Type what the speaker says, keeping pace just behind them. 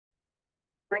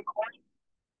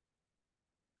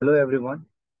Hello everyone.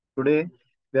 Today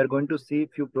we are going to see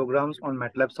few programs on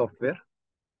MATLAB software.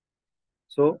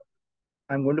 So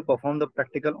I'm going to perform the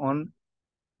practical on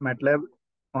MATLAB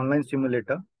online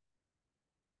simulator.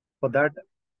 For that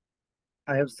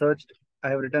I have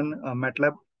written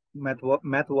MathWorks,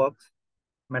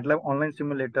 MATLAB online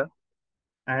simulator,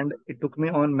 and it took me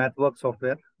on MathWorks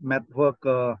software,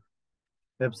 MathWork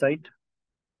website.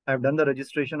 I've done the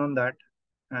registration on that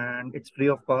and it's free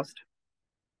of cost.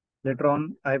 Later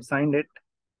on I've signed it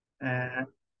uh,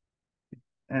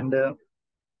 and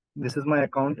this is my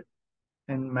account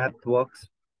in MathWorks.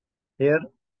 Here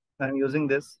I'm using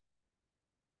this.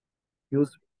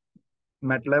 Use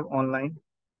MATLAB online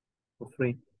for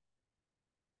free.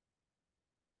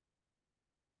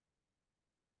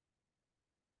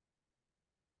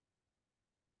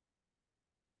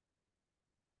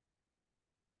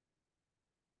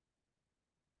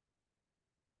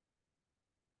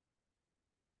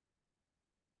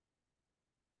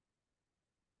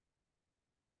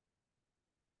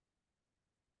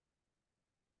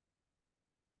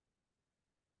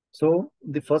 So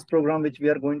the first program which we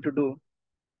are going to do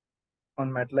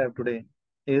on MATLAB today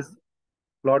is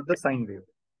plot the sine wave.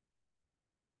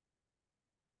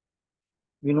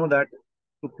 We know that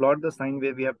to plot the sine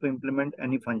wave, we have to implement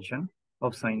any function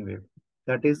of sine wave.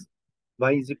 That is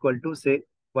y is equal to, say,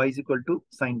 y is equal to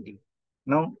sine t.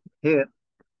 Now here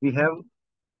we have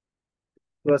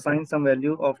to assign some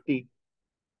value of t.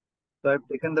 So I've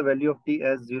taken the value of t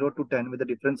as 0 to 10 with a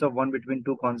difference of 1 between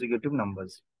two consecutive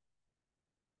numbers.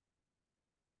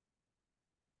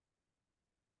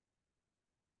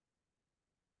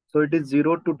 So it is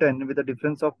 0 to 10 with a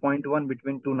difference of 0.1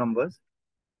 between two numbers.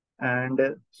 And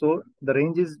so the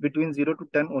range is between 0 to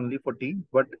 10 only for t,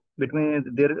 but between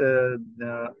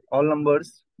all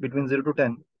numbers between 0 to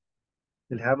 10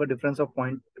 will have a difference of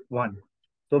 0.1.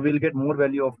 So we'll get more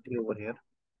value of t over here.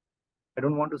 I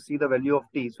don't want to see the value of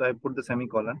t, so I put the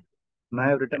semicolon. Now I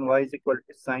have written y is equal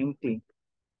to sine t.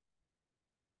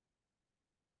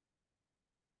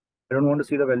 I don't want to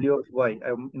see the value of y.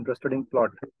 I'm interested in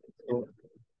plot. So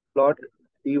plot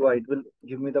dy, it will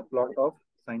give me the plot of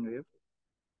sine wave.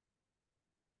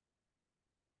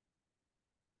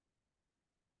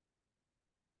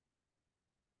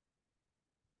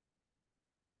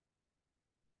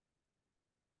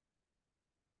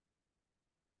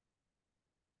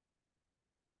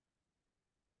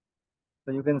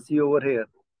 So you can see over here,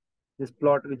 this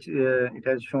plot which it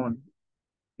has shown,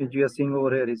 which we are seeing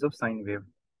over here, is of sine wave.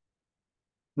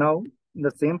 Now,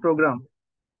 the same program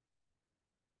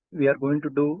we are going to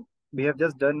do, we have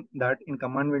just done that in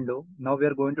command window. Now we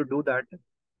are going to do that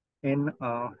in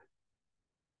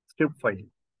script file.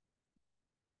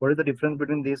 What is the difference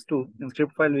between these two? In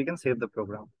script file, we can save the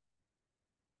program.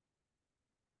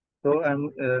 So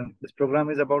this program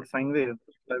is about sine wave.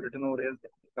 So I've written over here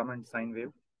command sine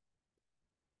wave.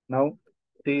 Now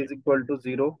t is equal to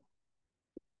 0,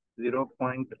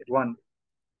 0.1.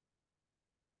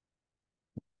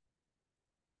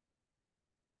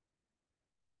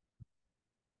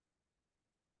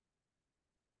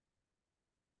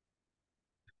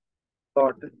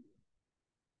 Dot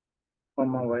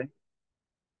comma y,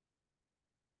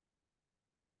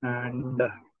 and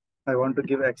I want to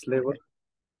give x label,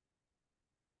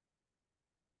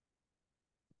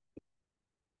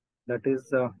 that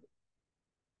is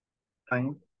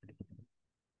time,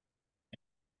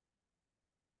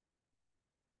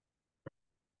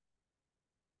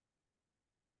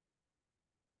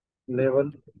 level,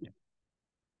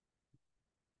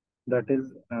 that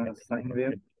is sine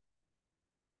wave,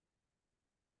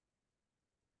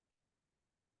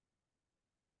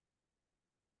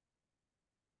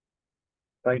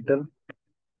 title,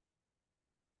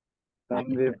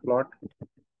 sine wave plot.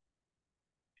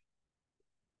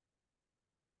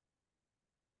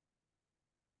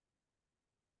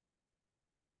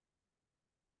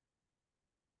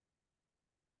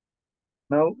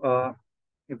 Now,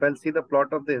 if I'll see the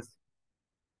plot of this,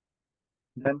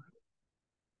 then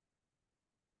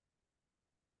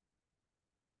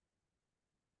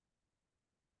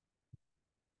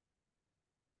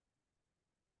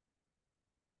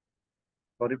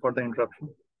sorry for the interruption.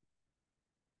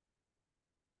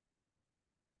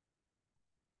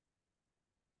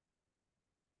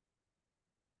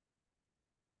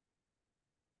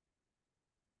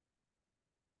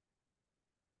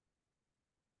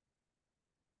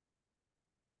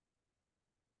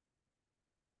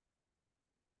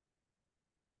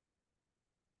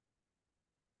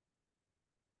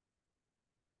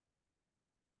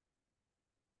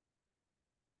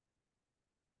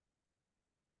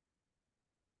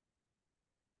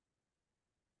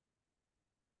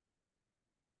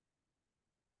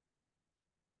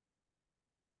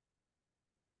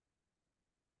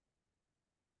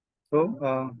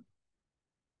 So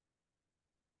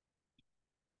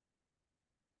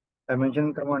I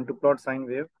mentioned command to plot sine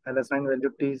wave. I'll assign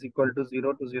value t is equal to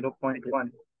 0 to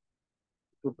 0.1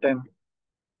 to 10.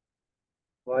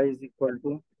 Y is equal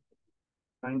to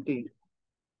 90.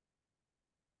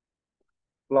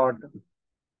 Plot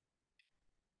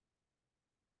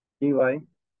dy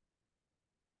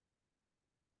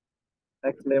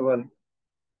x level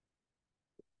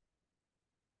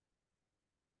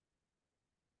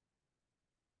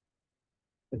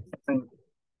is sine,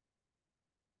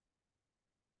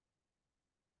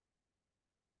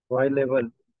 y level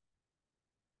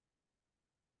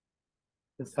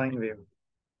is sine wave.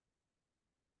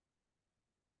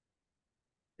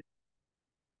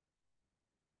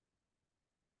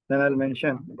 Then I'll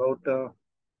mention about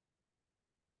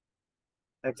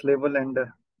x level and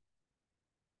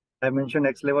I mentioned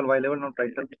x level, y level, not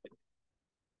title.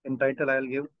 In title, I'll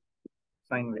give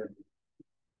sine wave.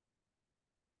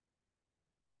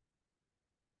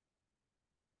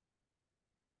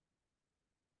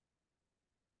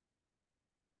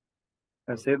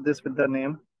 I'll save this with the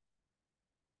name.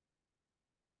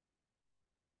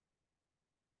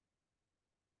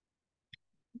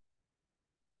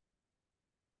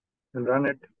 We'll run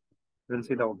it. We'll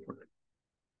see the output.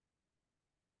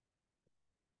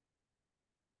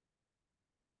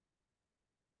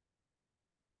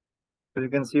 So you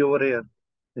can see over here,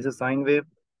 this is sine wave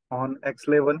on x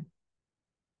level.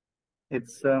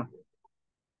 It's time.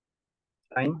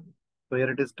 So here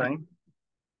it is time.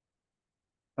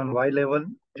 On y level,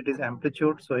 it is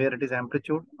amplitude. So here it is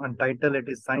amplitude. On title, it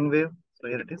is sine wave. So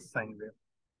here it is sine wave.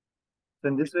 So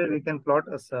in this way, we can plot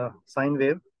a sine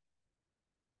wave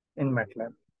in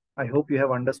MATLAB. I hope you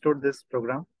have understood this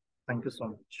program. Thank you so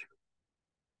much.